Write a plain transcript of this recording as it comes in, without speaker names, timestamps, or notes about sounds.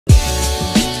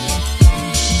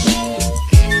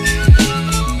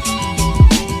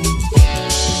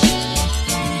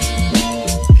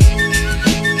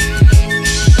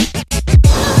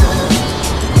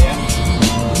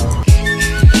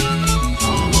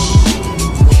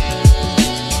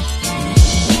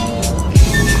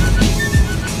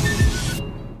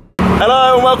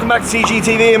welcome back to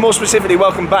TGTV, and more specifically,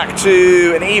 welcome back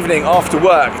to an evening after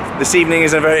work. This evening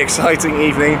is a very exciting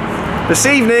evening. This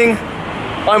evening,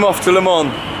 I'm off to Le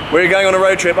Mans. We're going on a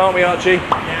road trip, aren't we, Archie?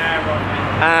 Yeah,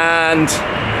 right. And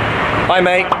hi,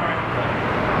 mate.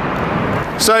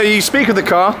 So you speak of the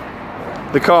car.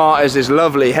 The car is this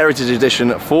lovely Heritage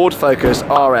Edition Ford Focus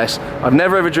RS. I've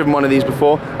never ever driven one of these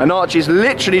before, and Archie's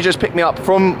literally just picked me up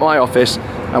from my office,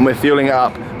 and we're fueling it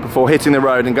up before hitting the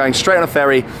road and going straight on a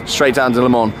ferry straight down to Le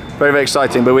Mans. Very, very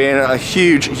exciting, but we're in a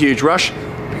huge, huge rush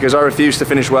because I refused to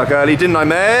finish work early, didn't I,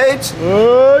 mate?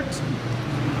 What?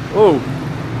 Oh,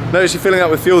 notice you're filling up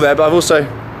with fuel there, but I've also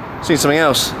seen something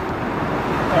else. Don't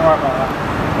worry about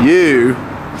that. You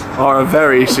are a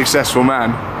very successful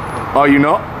man. Are you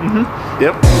not? Mm-hmm.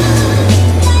 Yep.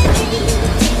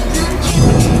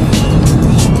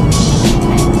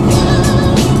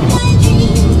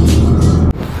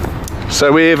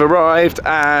 So we've arrived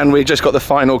and we just got the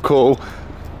final call.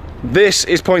 This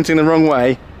is pointing the wrong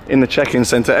way in the check-in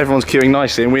centre. Everyone's queuing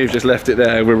nicely and we've just left it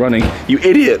there. We're running. You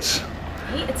idiots.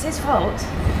 It's his fault.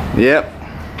 Yep.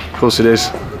 Of course it is.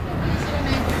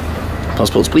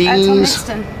 Passports, please.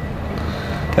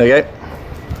 There you go.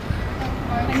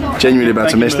 Genuinely about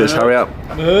to miss this. Hurry up.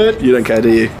 You don't care,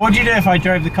 do you? What would you do if I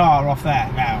drove the car off there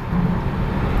now?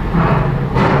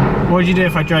 What would you do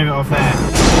if I drove it off there?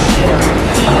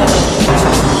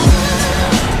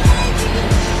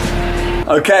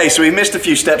 Okay, so we missed a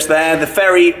few steps there. The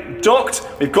ferry docked.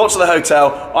 We've got to the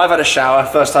hotel. I've had a shower,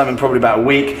 first time in probably about a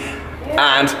week.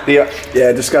 And the,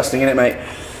 yeah, disgusting, innit, mate?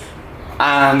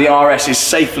 And the RS is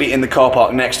safely in the car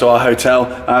park next to our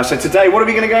hotel. So today, what are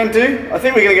we going to go and do? I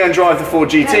think we're going to go and drive the Ford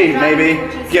GT, maybe,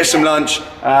 get some lunch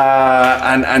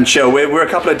and chill. We're a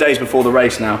couple of days before the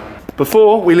race now.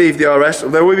 Before we leave the RS,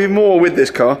 there will be more with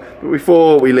this car, but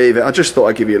before we leave it, I just thought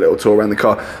I'd give you a little tour around the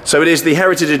car. So it is the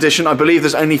Heritage Edition. I believe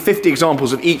there's only 50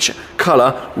 examples of each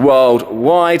colour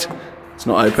worldwide. It's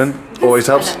not open, always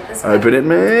helps. Open it,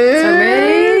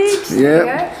 mate.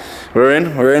 Yeah, we're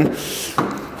in.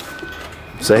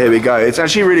 So here we go. It's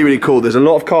actually really, really cool. There's a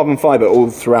lot of carbon fibre all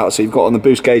throughout. So you've got on the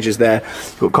boost gauges there,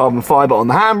 you've got carbon fibre on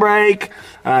the handbrake,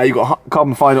 you've got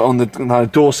carbon fibre on the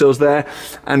door sills there.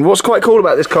 And what's quite cool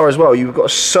about this car as well, you've got a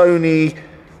Sony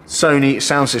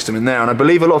sound system in there. And I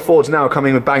believe a lot of Fords now are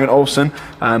coming with Bang & Olufsen,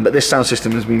 but this sound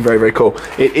system has been very, very cool.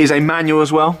 It is a manual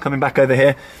as well, coming back over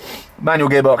here. Manual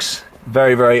gearbox,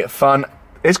 very, very fun.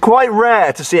 It's quite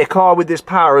rare to see a car with this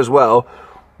power as well,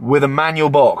 with a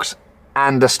manual box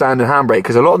and a standard handbrake,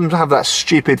 because a lot of them have that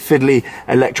stupid fiddly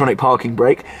electronic parking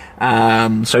brake.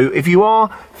 So if you are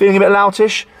feeling a bit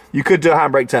loutish, you could do a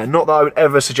handbrake turn. Not that I would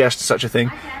ever suggest such a thing,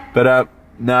 but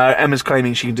no, Emma's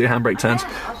claiming she can do handbrake turns.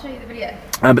 I'll show you the video.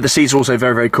 But the seats are also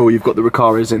very, very cool. You've got the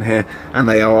Recaras in here, and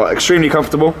they are extremely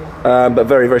comfortable, but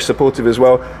very, very supportive as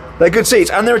well. They're good seats,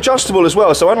 and they're adjustable as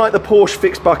well. So unlike the Porsche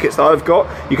fixed buckets that I've got,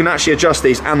 you can actually adjust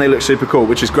these, and they look super cool,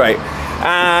 which is great.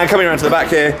 And coming around to the back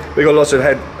here, we've got lots of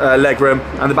leg room,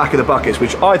 and the back of the buckets,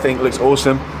 which I think looks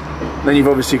awesome. Then you've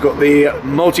obviously got the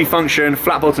multi-function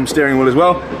flat bottom steering wheel as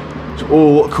well. It's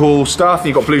all cool stuff.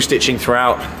 You've got blue stitching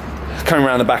throughout. Coming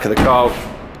around the back of the car,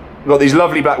 we've got these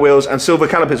lovely black wheels and silver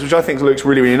calipers, which I think looks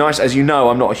really, really nice. As you know,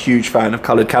 I'm not a huge fan of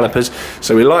coloured calipers,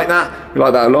 so we like that. We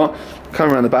like that a lot.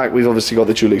 Coming around the back, we've obviously got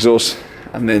the dual exhaust,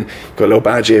 and then got a little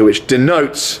badge here which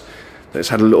denotes that it's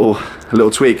had a little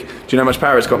tweak. Do you know how much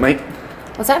power it's got, mate?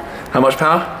 What's that? How much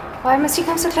power? Why must you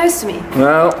come so close to me?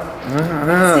 Well,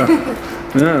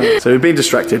 yeah. So we've been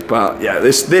distracted, but yeah,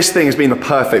 this thing has been the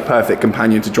perfect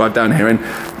companion to drive down here, and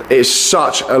it's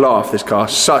such a laugh, this car,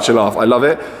 such a laugh. I love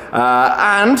it.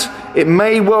 And it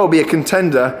may well be a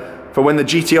contender for when the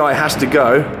GTI has to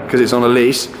go, because it's on a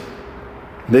lease.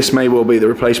 This may well be the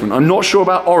replacement. I'm not sure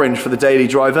about orange for the daily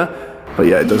driver, but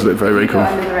yeah, it does look very, very cool.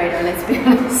 Under the radar, let's be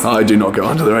honest. I do not go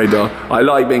under the radar. I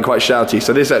like being quite shouty,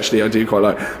 so this actually I do quite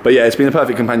like. But yeah, it's been a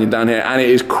perfect companion down here, and it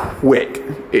is quick.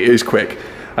 It is quick.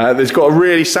 There's got a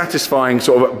really satisfying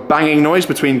sort of banging noise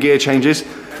between gear changes,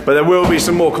 but there will be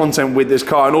some more content with this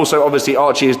car. And also, obviously,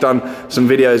 Archie has done some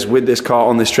videos with this car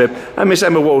on this trip, and Miss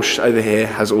Emma Walsh over here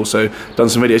has also done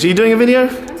some videos. Are you doing a video?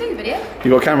 I'm doing a video.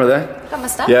 You got a camera there? Got my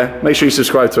stuff. Yeah, make sure you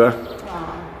subscribe to her.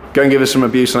 Aww. Go and give us some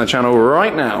abuse on her channel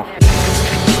right now.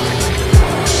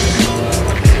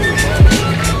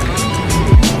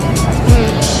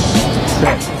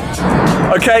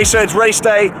 Okay, so it's race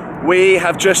day. We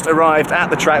have just arrived at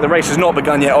the track. The race has not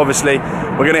begun yet, obviously.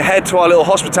 We're going to head to our little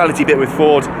hospitality bit with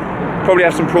Ford. Probably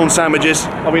have some prawn sandwiches,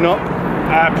 are we not?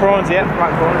 Prawns, yeah,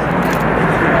 black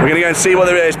prawns. We're going to go and see what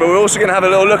there is, but we're also going to have a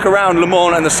little look around Le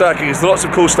Mans and the circuit. There's lots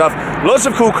of cool stuff, lots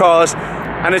of cool cars,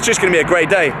 and it's just going to be a great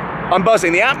day. I'm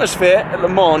buzzing. The atmosphere at Le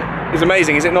Mans is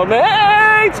amazing, is it not,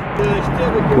 mate?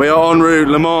 mate? We are en route,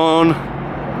 Le Mans.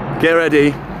 Get ready.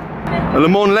 A Le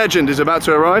Mans legend is about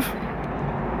to arrive.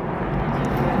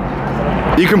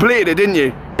 You completed it, didn't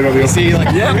you? You see,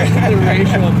 like, yeah. The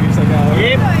racial abuse I got.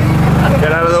 Yep.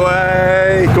 Get out of the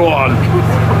way. Go on.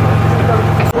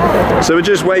 So we're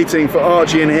just waiting for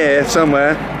Archie in here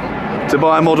somewhere to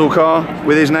buy a model car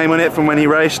with his name on it from when he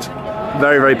raced.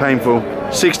 Very, very painful.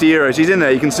 60 euros. He's in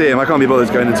there, you can see him. I can't be bothered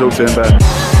going to talk to him, but...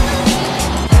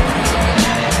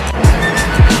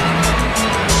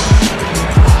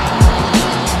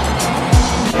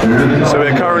 So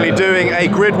we're currently doing a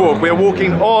grid walk. We are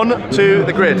walking on to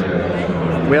the grid.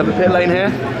 We have the pit lane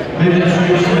here. We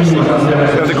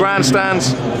have the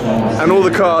grandstands, and all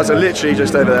the cars are literally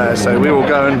just over there. So we will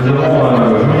go and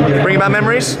bring back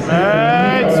memories.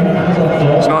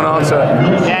 It's not an answer.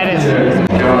 Yeah, it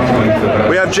is.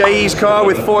 We have JE's car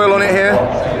with foil on it here.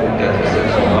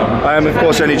 I am of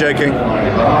course only joking.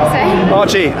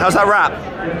 Archie, how's that wrap?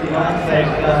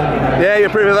 Yeah, you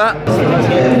approve of that?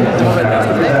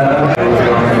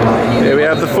 Here we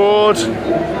have the Ford.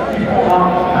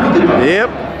 Yep.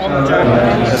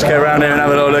 Let's go around here and have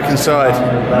a little look inside.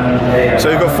 So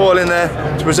we've got foil in there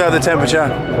to preserve the temperature.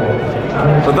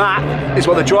 But that is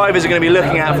what the drivers are going to be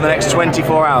looking at for the next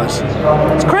 24 hours.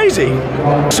 It's crazy.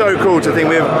 So cool to think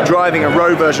we're driving a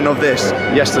road version of this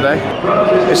yesterday.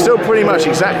 It's still pretty much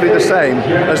exactly the same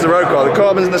as the road car. The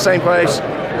carbon's in the same place.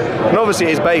 And obviously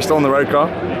it's based on the road car.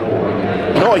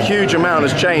 Not a huge amount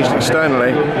has changed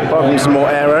externally, apart from some more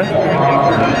aero.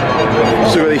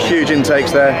 Still got the huge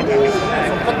intakes there.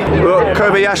 We've got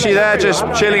Kobayashi there, just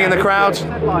chilling in the crowd.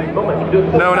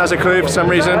 No one has a clue for some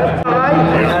reason.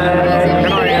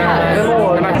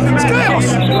 It's chaos!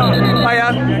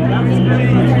 Hiya!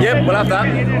 Yep, we'll have that.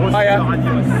 Hiya!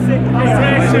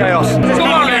 It's chaos. Come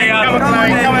on,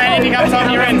 in, you come,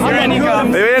 you're in. Are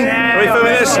you in? Are we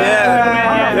filming this?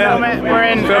 Yeah. We're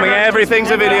in. Filming everything's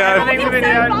a video.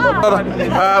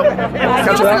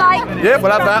 Catch that? Yep,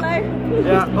 we'll have that.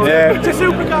 Yeah. It's a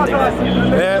supercar.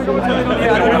 Yeah.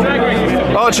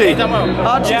 Archie.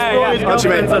 Archie,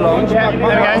 mate. There we go.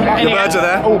 The birds are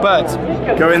there. All birds.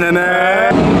 Go in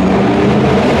there.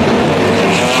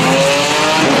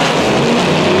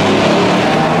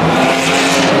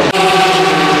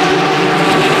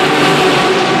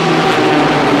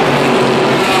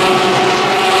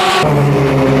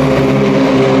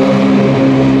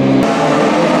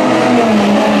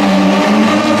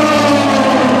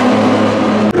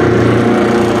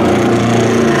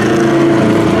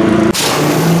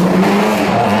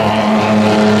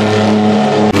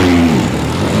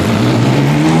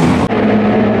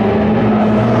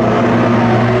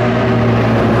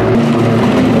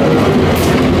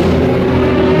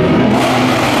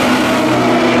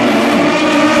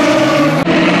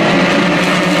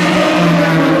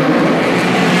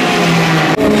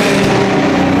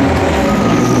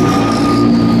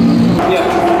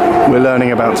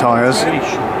 Learning about tyres,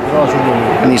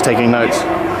 and he's taking notes.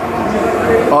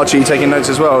 Archie, you taking notes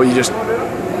as well, or you just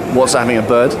WhatsApping a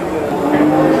bird?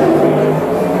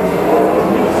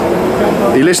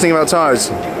 Are you listening about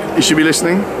tyres? You should be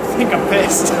listening. I think I'm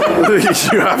pissed.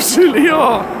 You absolutely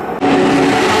are.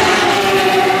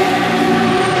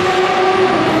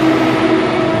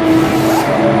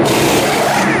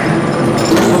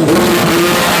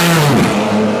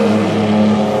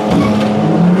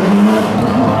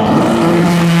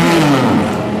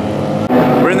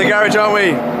 Aren't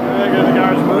we?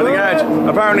 We're in the garage.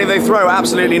 Apparently they throw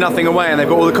absolutely nothing away, and they've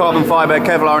got all the carbon fibre,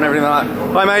 Kevlar and everything like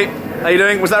that. Hi mate, how you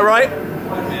doing? Was that right?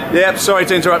 Yep, sorry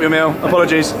to interrupt your meal,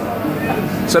 apologies.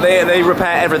 So they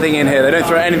repair everything in here, they don't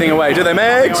throw anything away, do they,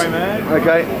 Megs?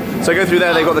 Okay, so go through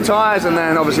there, they've got the tyres, and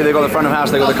then obviously they've got the front of house,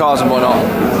 they've got the cars and whatnot.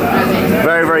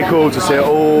 Very, very cool to see it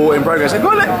all in progress. They've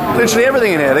got literally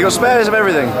everything in here, they've got spares of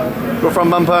everything. Got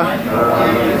front bumper,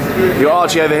 you got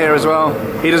Archie over here as well,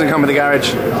 he doesn't come with the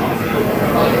garage.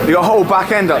 You got a whole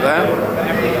back end up there.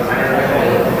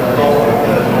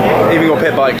 Even got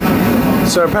pit bike.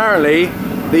 So apparently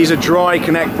these are dry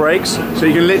connect brakes, so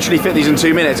you can literally fit these in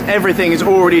 2 minutes. Everything is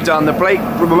already done. The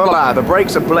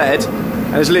brakes are bled,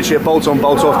 and it's literally a bolt-on,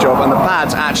 bolt-off job, and the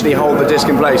pads actually hold the disc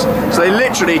in place. So they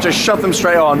literally just shove them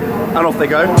straight on, and off they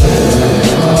go.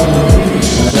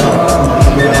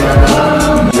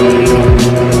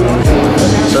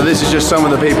 So this is just some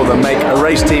of the people that make a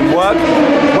race team work,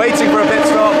 waiting for a pit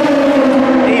stop,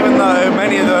 even though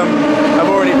many of them have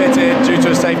already pitted due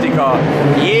to a safety car.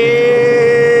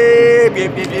 Yep,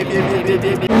 yep, yep, yep, yep, yep,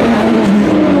 yep,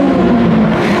 yep.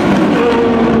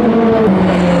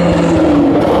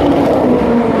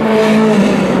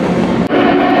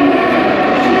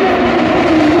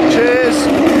 Cheers.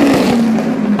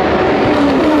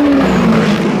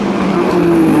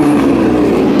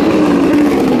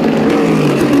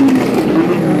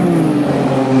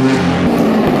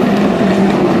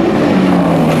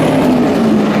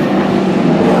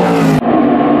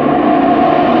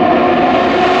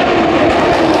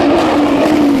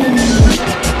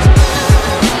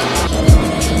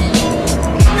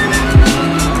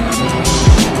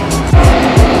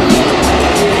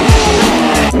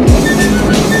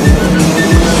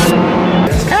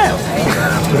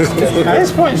 At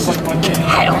this point, it's like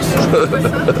chaos.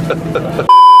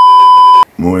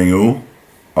 Morning all.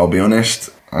 I'll be honest,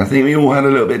 I think we all had a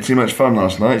little bit too much fun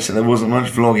last night, so there wasn't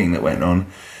much vlogging that went on.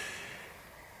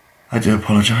 I do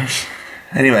apologise.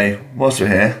 Anyway, whilst we're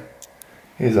here,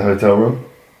 here's the hotel room.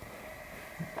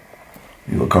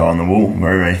 We've got a car on the wall,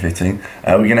 very, very fitting.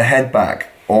 We're going to head back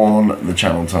on the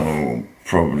Channel Tunnel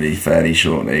probably fairly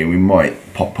shortly. We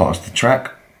might pop past the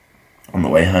track on the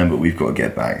way home, but we've got to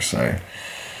get back, so...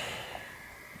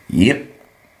 Yep.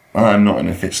 I'm not in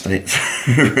a fit state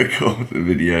to record the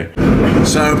video.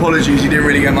 So apologies, you didn't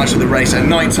really get much of the race at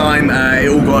night time. It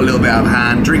all got a little bit out of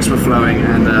hand, drinks were flowing,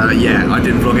 and yeah, I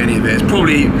didn't vlog any of it. It's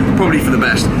probably for the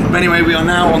best. But anyway, we are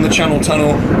now on the Channel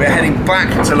Tunnel. We're heading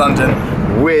back to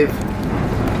London with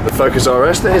the Focus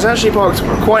RS that is actually parked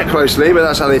quite closely, but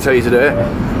that's how they tell you to do it.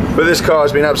 But this car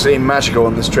has been absolutely magical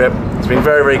on this trip. It's been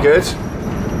very, very good.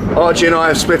 Archie and I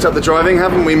have split up the driving,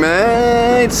 haven't we,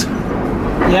 mate?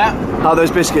 Yeah. How are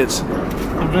those biscuits?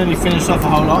 I've really finished off a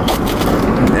whole lot.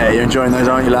 Yeah, you're enjoying those,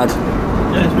 aren't you, lad?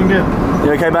 Yeah, it's been good.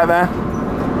 You okay back there?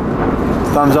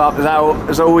 Thumbs up. Is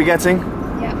that all we're getting?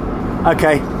 Yeah.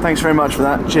 Okay, thanks very much for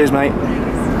that. Cheers, mate.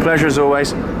 Pleasure as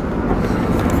always.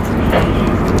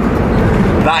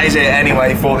 That is it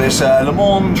anyway for this Le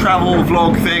Mans travel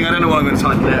vlog thing. I don't know what I'm going to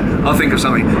title it. I'll think of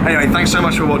something. Anyway, thanks so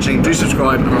much for watching. Do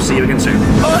subscribe and I'll see you again soon.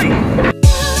 Bye!